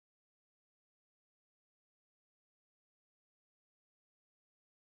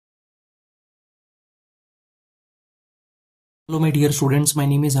Hello my dear students, my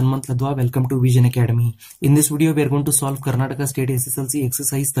name is Hanmant Ladwa. Welcome to Vision Academy. In this video we are going to solve Karnataka State SSLC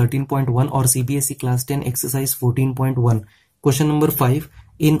exercise 13.1 or CBSE class 10 exercise 14.1. Question number 5.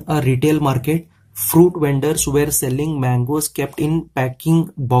 In a retail market, fruit vendors were selling mangoes kept in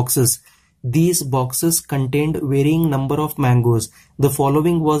packing boxes. These boxes contained varying number of mangoes. The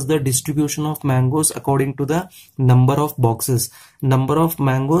following was the distribution of mangoes according to the number of boxes. Number of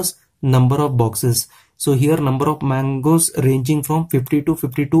mangoes, number of boxes. So here number of mangoes ranging from 50 to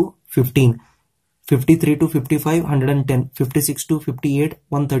 52, 15, 53 to 55, 110, 56 to 58,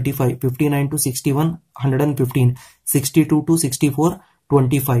 135, 59 to 61, 115, 62 to 64,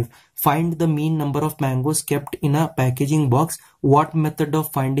 25. Find the mean number of mangoes kept in a packaging box. What method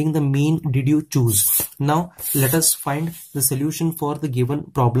of finding the mean did you choose? Now let us find the solution for the given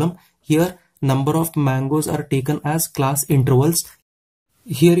problem. Here number of mangoes are taken as class intervals.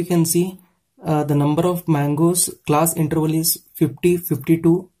 Here you can see the number of mangoes class interval is 50,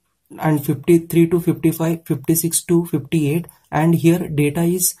 52 and 53 to 55, 56 to 58, and here data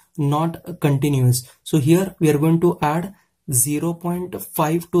is not continuous. So here we are going to add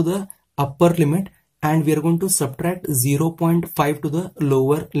 0.5 to the upper limit and we are going to subtract 0.5 to the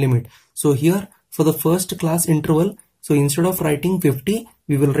lower limit. So here for the first class interval, so instead of writing 50,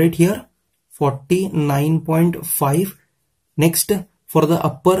 we will write here 49.5. Next, for the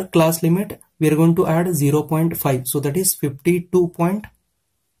upper class limit, we are going to add 0.5. So that is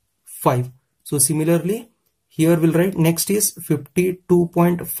 52.5. So similarly, here we'll write next is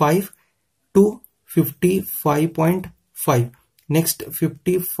 52.5 to 55.5. Next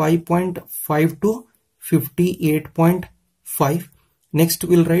 55.5 to 58.5. Next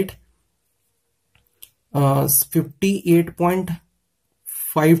we'll write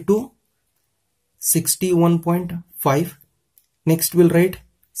 58.5 to 61.5. Next we'll write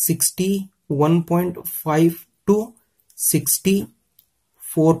 61.5 to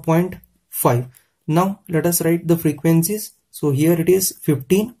 64.5. Now let us write the frequencies. So here it is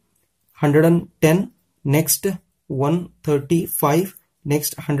 15, 110, next 135,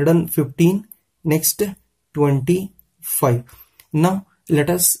 next 115, next 25. Now let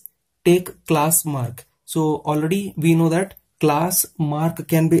us take class mark. So already we know that class mark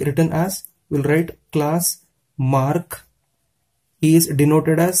can be written as, we'll write class mark is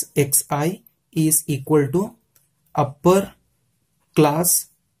denoted as xi is equal to upper class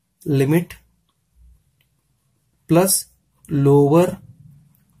limit plus lower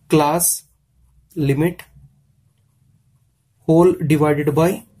class limit whole divided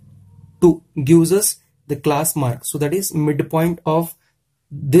by 2 gives us the class mark. So that is midpoint of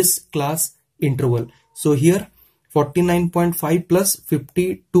this class interval. So here 49.5 plus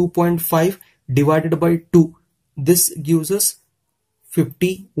 52.5 divided by 2, this gives us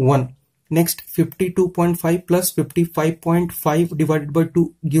 51. Next 52.5 plus 55.5 divided by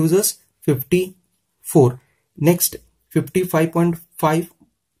 2 gives us 54. Next 55.5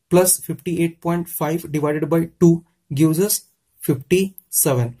 plus 58.5 divided by 2 gives us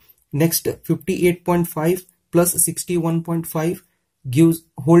 57. Next 58.5 plus 61.5 gives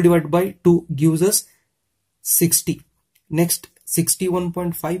whole divided by 2 gives us 60. Next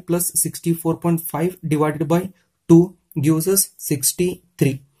 61.5 plus 64.5 divided by 2 gives us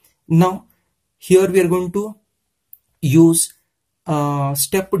 63. Now here we are going to use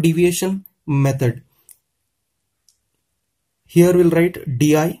step deviation method. Here we'll write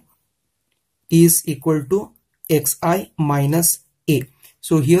di is equal to xi minus a.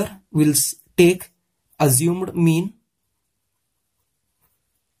 So here we'll take assumed mean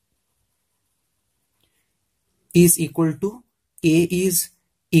is equal to a is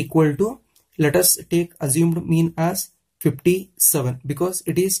equal to, let us take assumed mean as 57 because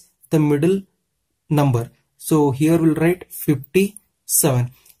it is the middle number. So here we'll write 57.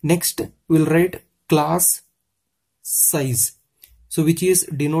 Next we'll write class size, so which is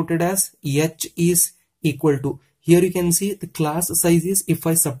denoted as h is equal to, here you can see the class size is, if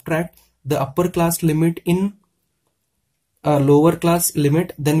I subtract the upper class limit in lower class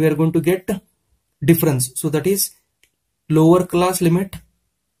limit, then we are going to get difference. So that is lower class limit,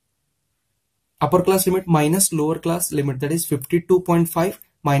 upper class limit minus lower class limit, that is 52.5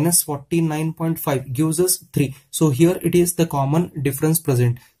 minus 49.5 gives us 3. So here it is the common difference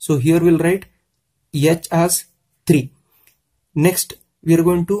present. So here we'll write h as 3. Next we are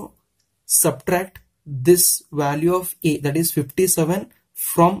going to subtract this value of a, that is 57,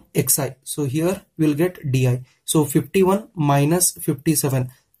 from xi. So here we'll get di. So 51 minus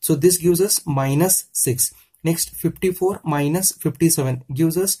 57. So this gives us minus 6. Next 54 minus 57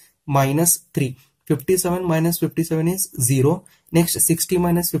 gives us minus 3. 57 minus 57 is 0. Next 60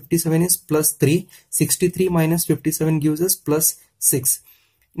 minus 57 is plus 3. 63 minus 57 gives us plus 6.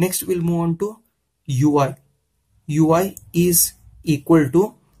 Next we'll move on to ui. Ui is equal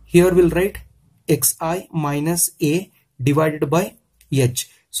to, here we'll write xi minus a divided by h.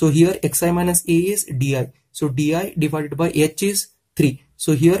 So here xi minus a is di. So di divided by h is 3.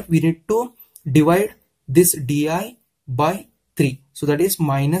 So here we need to divide this di by 3. So that is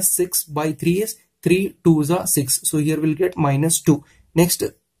minus 6 by 3 is 3 2s are 6. So here we'll get minus 2. Next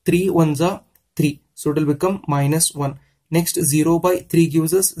 3 1s are 3. So it will become minus 1. Next 0 by 3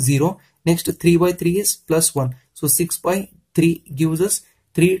 gives us 0. Next 3 by 3 is plus 1. So 6 by 3 gives us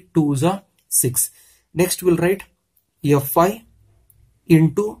 3 2s are 6. Next we'll write fi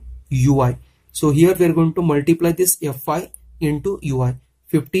into ui. So here we are going to multiply this fi into ui.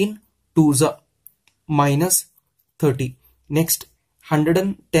 15 2s are minus 30. Next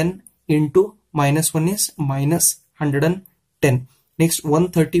 110 into minus 1 is minus 110. Next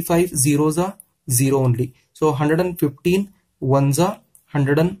 135 zeros are 0 only. So 115 ones are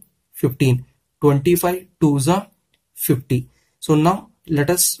 115. 25 twos are 50. So now let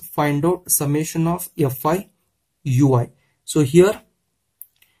us find out summation of fi ui. So here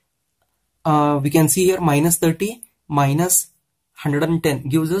we can see here minus 30 minus 110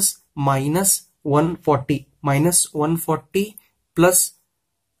 gives us minus 140. Minus 140 plus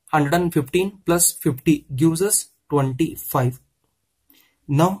 115 plus 50 gives us 25.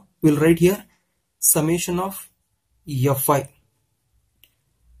 Now we'll write here summation of fi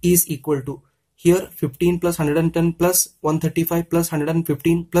is equal to, here 15 plus 110 plus 135 plus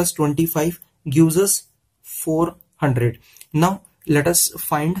 115 plus 25 gives us 400. Now let us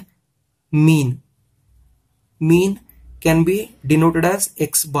find mean. Mean can be denoted as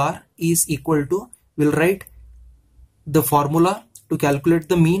x bar is equal to, we'll write the formula to calculate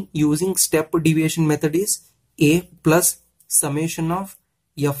the mean using step deviation method is a plus summation of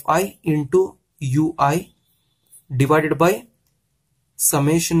fi into ui divided by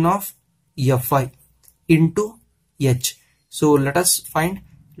summation of fi into h. So let us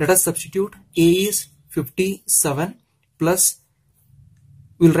substitute. A is 57 plus,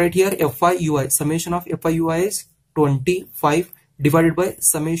 we'll write here fi ui, summation of fi ui is 25 divided by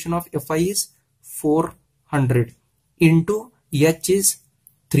summation of fi is 400 into h is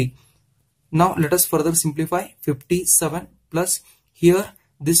 3. Now let us further simplify. 57 plus, here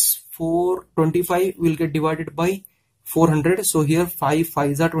this 425 will get divided by 400. So here 5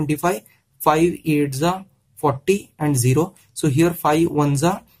 5s are 25, 5 8s are 40 and 0. So here 5 1s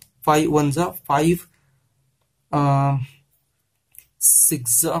are 5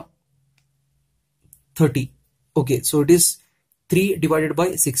 6 are 30. Okay, so it is 3 divided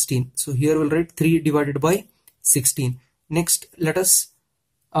by 16. So here we'll write 3 divided by 16. Next let us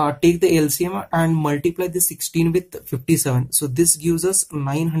take the LCM and multiply the 16 with 57. So this gives us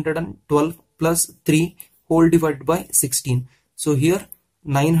 912 plus 3 whole divided by 16. So here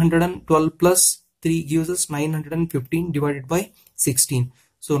 912 plus 3 gives us 915 divided by 16.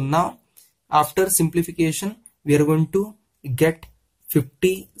 So now after simplification we are going to get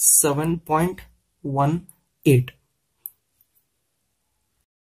 57.18.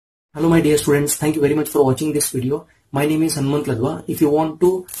 Hello my dear students, thank you very much for watching this video. My name is Untitled Chapter. If you want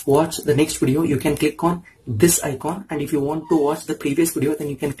to watch the next video, you can click on this icon, and if you want to watch the previous video, then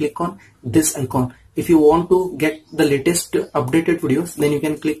you can click on this icon. If you want to get the latest updated videos, then you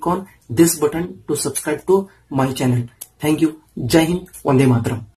can click on this button to subscribe to my channel. Thank you. Jai Hind, Vande Mataram.